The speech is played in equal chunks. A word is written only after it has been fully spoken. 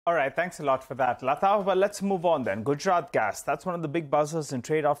All right, thanks a lot for that, Lata. Well, let's move on then. Gujarat Gas, that's one of the big buzzers in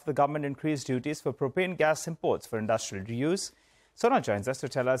trade after the government increased duties for propane gas imports for industrial use. Sonal joins us to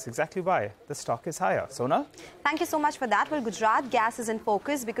tell us exactly why the stock is higher. Sonal? Thank you so much for that. Well, Gujarat Gas is in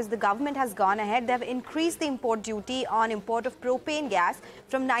focus because the government has gone ahead. They have increased the import duty on import of propane gas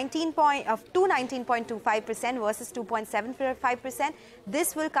from 19.25% versus 2.75%.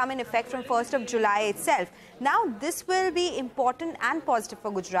 This will come in effect from 1st of July itself. Now, this will be important and positive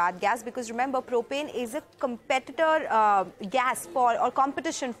for Gujarat Gas because remember, propane is a competitor gas for or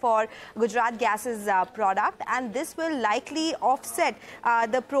competition for Gujarat Gas's product, and this will likely offset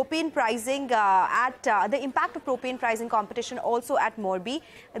the propane pricing the impact of propane pricing competition also at Morbi.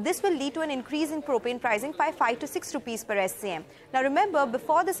 This will lead to an increase in propane pricing by 5 to 6 rupees per SCM. Now remember,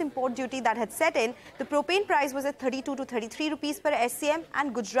 before this import duty that had set in, the propane price was at 32 to 33 rupees per SCM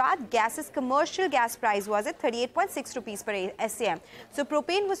and Gujarat Gas's commercial gas price was at 38.6 rupees per SCM. So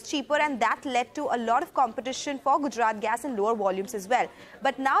propane was cheaper and that led to a lot of competition for Gujarat Gas in lower volumes as well.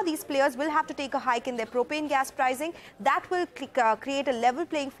 But now these players will have to take a hike in their propane gas pricing. That will create a level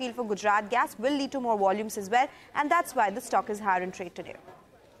playing field for Gujarat Gas, will lead to more volumes as well, and that's why the stock is higher in trade today.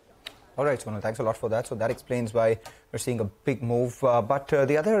 All right, Sonal, thanks a lot for that. So that explains why we're seeing a big move. But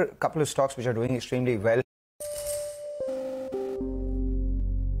the other couple of stocks which are doing extremely well